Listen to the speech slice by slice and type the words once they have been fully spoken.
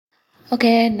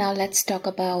Okay, now let's talk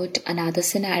about another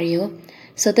scenario.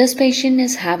 So this patient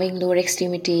is having lower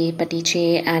extremity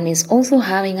petechiae and is also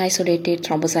having isolated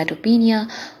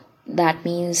thrombocytopenia. That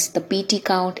means the PT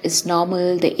count is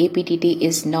normal, the APTT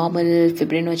is normal,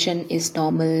 fibrinogen is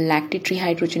normal, lactate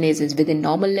dehydrogenase is within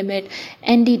normal limit,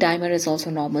 ND dimer is also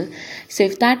normal. So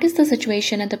if that is the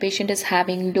situation and the patient is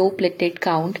having low platelet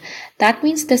count, that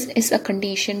means this is a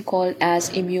condition called as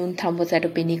immune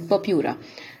thrombocytopenic purpura.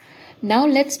 Now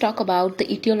let's talk about the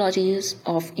etiologies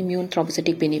of immune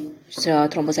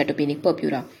thrombocytopenic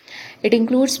purpura. It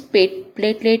includes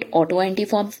platelet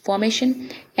autoantibody formation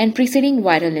and preceding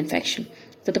viral infection.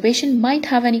 So the patient might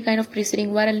have any kind of preceding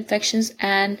viral infections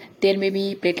and there may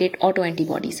be platelet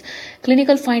autoantibodies.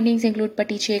 Clinical findings include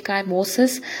petechiae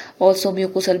chymosis, also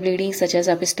mucosal bleeding such as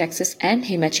epistaxis and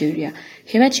hematuria.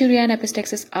 Hematuria and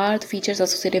epistaxis are the features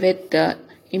associated with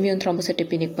immune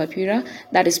thrombocytopenic purpura,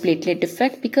 that is platelet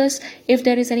defect, because if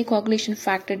there is any coagulation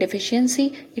factor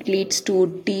deficiency, it leads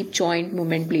to deep joint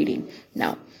movement bleeding.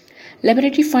 Now,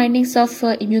 laboratory findings of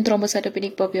immune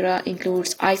thrombocytopenic purpura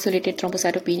includes isolated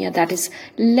thrombocytopenia that is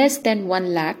less than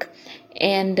 1 lakh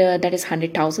and that is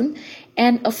 100,000,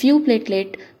 and a few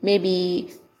platelet may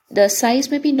be, the size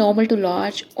may be normal to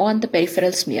large on the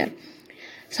peripheral smear.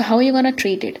 So how are you going to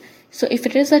treat it? So if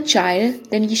it is a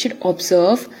child, then you should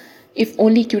observe if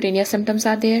only cutaneous symptoms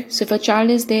are there. So if a child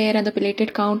is there and the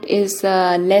platelet count is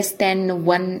less than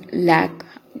 1 lakh,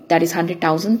 that is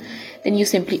 100,000, then you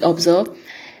simply observe.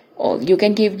 Or you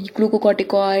can give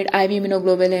glucocorticoid, IV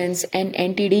immunoglobulins and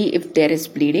NTD if there is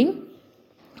bleeding.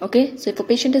 Okay, so if a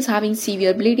patient is having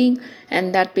severe bleeding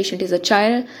and that patient is a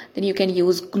child, then you can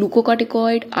use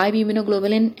glucocorticoid, IV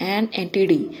immunoglobulin and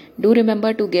NTD. Do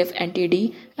remember to give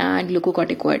NTD and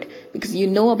glucocorticoid because you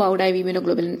know about IV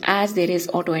immunoglobulin as there is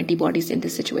autoantibodies in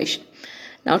this situation.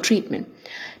 Now treatment.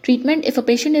 Treatment if a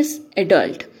patient is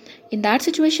adult. In that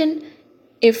situation,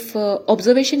 if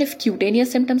observation if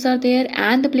cutaneous symptoms are there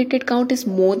and the platelet count is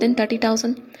more than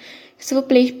 30,000. So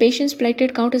if a patient's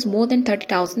platelet count is more than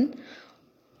 30,000,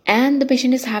 and the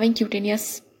patient is having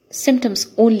cutaneous symptoms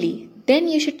only, then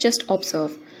you should just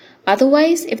observe.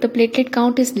 Otherwise, if the platelet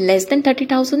count is less than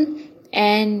 30,000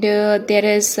 and there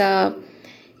is,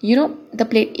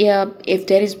 if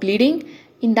there is bleeding,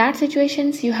 in that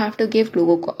situations you have to give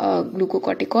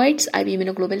glucocorticoids, IV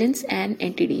immunoglobulins, and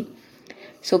NTD.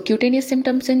 So cutaneous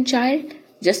symptoms in child,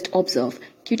 just observe.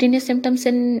 Cutaneous symptoms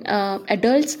in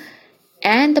adults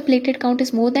and the platelet count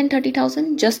is more than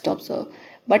 30,000, just observe.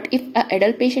 But if an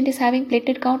adult patient is having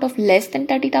platelet count of less than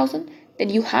 30,000,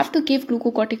 then you have to give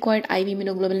glucocorticoid, IV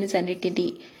immunoglobulins and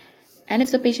NTD. And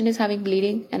if the patient is having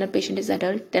bleeding and a patient is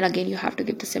adult, then again you have to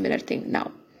give the similar thing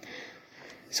now.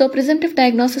 So presumptive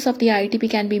diagnosis of the ITP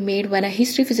can be made when a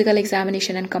history, physical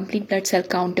examination and complete blood cell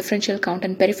count, differential count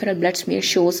and peripheral blood smear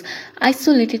shows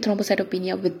isolated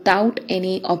thrombocytopenia without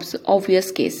any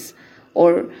obvious case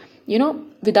or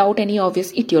without any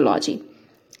obvious etiology.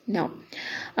 Now,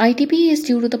 ITP is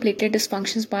due to the platelet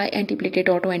dysfunctions by antiplatelet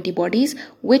autoantibodies,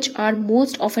 which are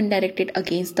most often directed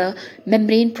against the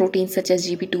membrane proteins such as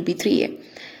GB2B3A.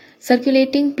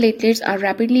 Circulating platelets are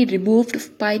rapidly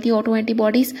removed by the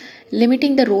autoantibodies,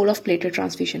 limiting the role of platelet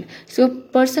transfusion. So a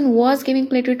person was giving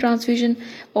platelet transfusion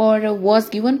or was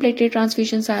given platelet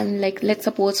transfusions and let's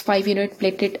suppose 5 unit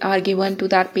platelet are given to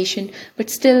that patient, but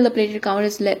still the platelet count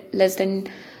is less than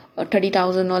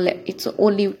 30,000 or it's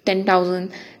only 10,000,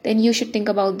 then you should think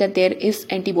about that there is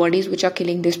antibodies which are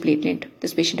killing this platelet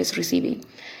this patient is receiving.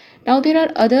 Now there are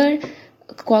other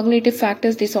coagulative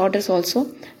factors disorders also.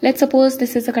 Let's suppose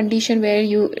this is a condition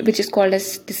which is called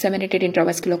as disseminated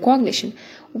intravascular coagulation,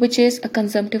 which is a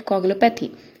consumptive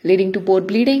coagulopathy leading to both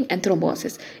bleeding and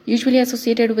thrombosis, usually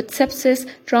associated with sepsis,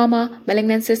 trauma,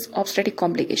 malignancies, obstetric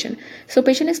complication. So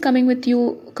patient is coming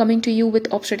to you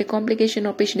with obstetric complication,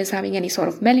 or patient is having any sort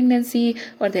of malignancy,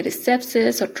 or there is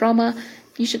sepsis or trauma,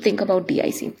 you should think about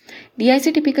DIC.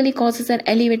 DIC typically causes an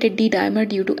elevated D dimer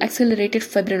due to accelerated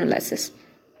fibrinolysis.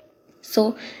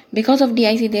 So because of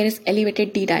DIC, there is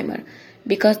elevated D dimer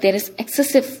because there is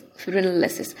excessive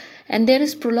fibrinolysis, and there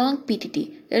is prolonged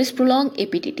PTT, there is prolonged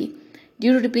APTT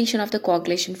due to depletion of the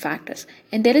coagulation factors,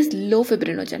 and there is low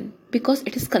fibrinogen because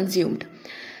it is consumed.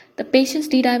 The patient's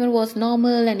D dimer was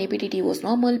normal and APTT was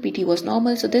normal, PT was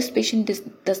normal, so this patient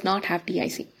does not have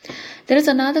DIC. There is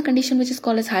another condition which is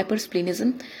called as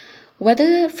hypersplenism,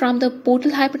 whether from the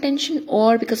portal hypertension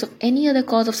or because of any other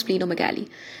cause of splenomegaly.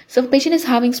 So if a patient is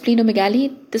having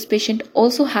splenomegaly, this patient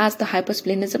also has the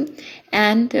hypersplenism,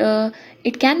 and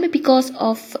it can be because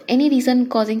of any reason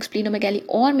causing splenomegaly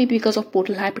or maybe because of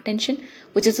portal hypertension,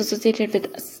 which is associated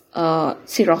with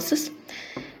cirrhosis.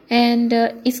 and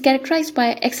is characterized by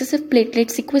excessive platelet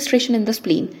sequestration in the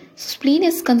spleen. Spleen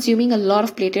is consuming a lot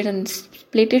of platelets, and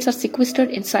platelets are sequestered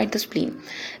inside the spleen.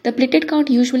 The platelet count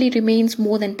usually remains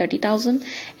more than 30,000,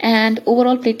 and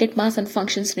overall platelet mass and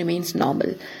functions remains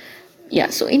normal. Yeah,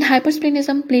 so in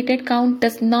hypersplenism, platelet count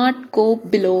does not go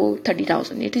below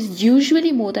 30,000. It is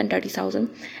usually more than 30,000,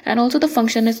 and also the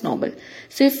function is normal.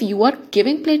 So if you are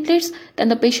giving platelets, then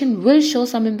the patient will show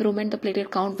some improvement. The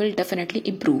platelet count will definitely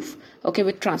improve, okay,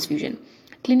 with transfusion.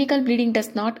 Clinical bleeding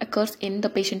does not occur in the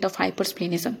patient of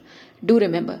hypersplenism. Do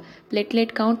remember,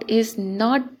 platelet count is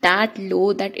not that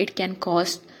low that it can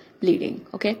cause bleeding,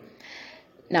 okay?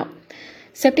 Now,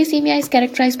 septicemia is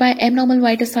characterized by abnormal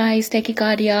vital size,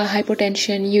 tachycardia,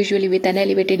 hypotension, usually with an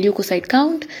elevated leukocyte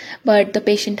count, but the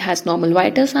patient has normal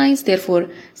vital signs, therefore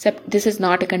this is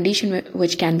not a condition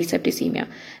which can be septicemia.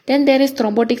 Then there is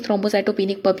thrombotic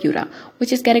thrombocytopenic purpura,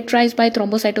 which is characterized by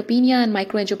thrombocytopenia and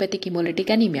microangiopathic hemolytic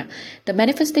anemia. The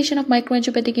manifestation of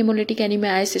microangiopathic hemolytic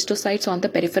anemia is cystocytes on the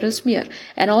peripheral smear,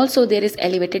 and also there is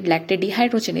elevated lactate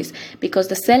dehydrogenase because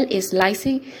the cell is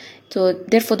lysing. So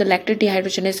therefore the lactate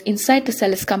dehydrogenase inside the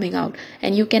cell is coming out,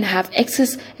 and you can have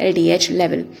excess LDH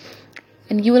level.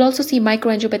 And you will also see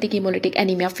microangiopathic hemolytic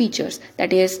anemia features,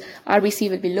 that is RBC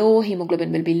will be low,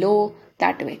 hemoglobin will be low,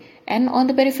 that way. And on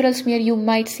the peripheral smear you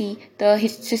might see the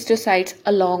cystocytes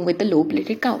along with the low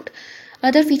platelet count.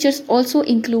 Other features also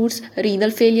includes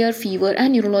renal failure, fever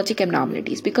and neurologic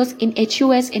abnormalities, because in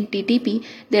HUS and TTP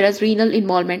there is renal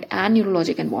involvement and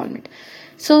neurologic involvement.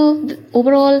 So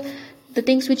overall, the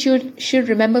things which you should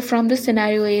remember from this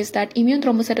scenario is that immune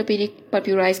thrombocytopenic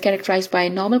purpura is characterized by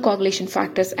normal coagulation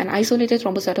factors and isolated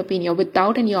thrombocytopenia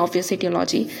without any obvious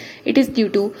etiology. It is due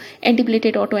to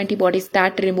antiplatelet autoantibodies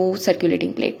that remove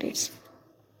circulating platelets.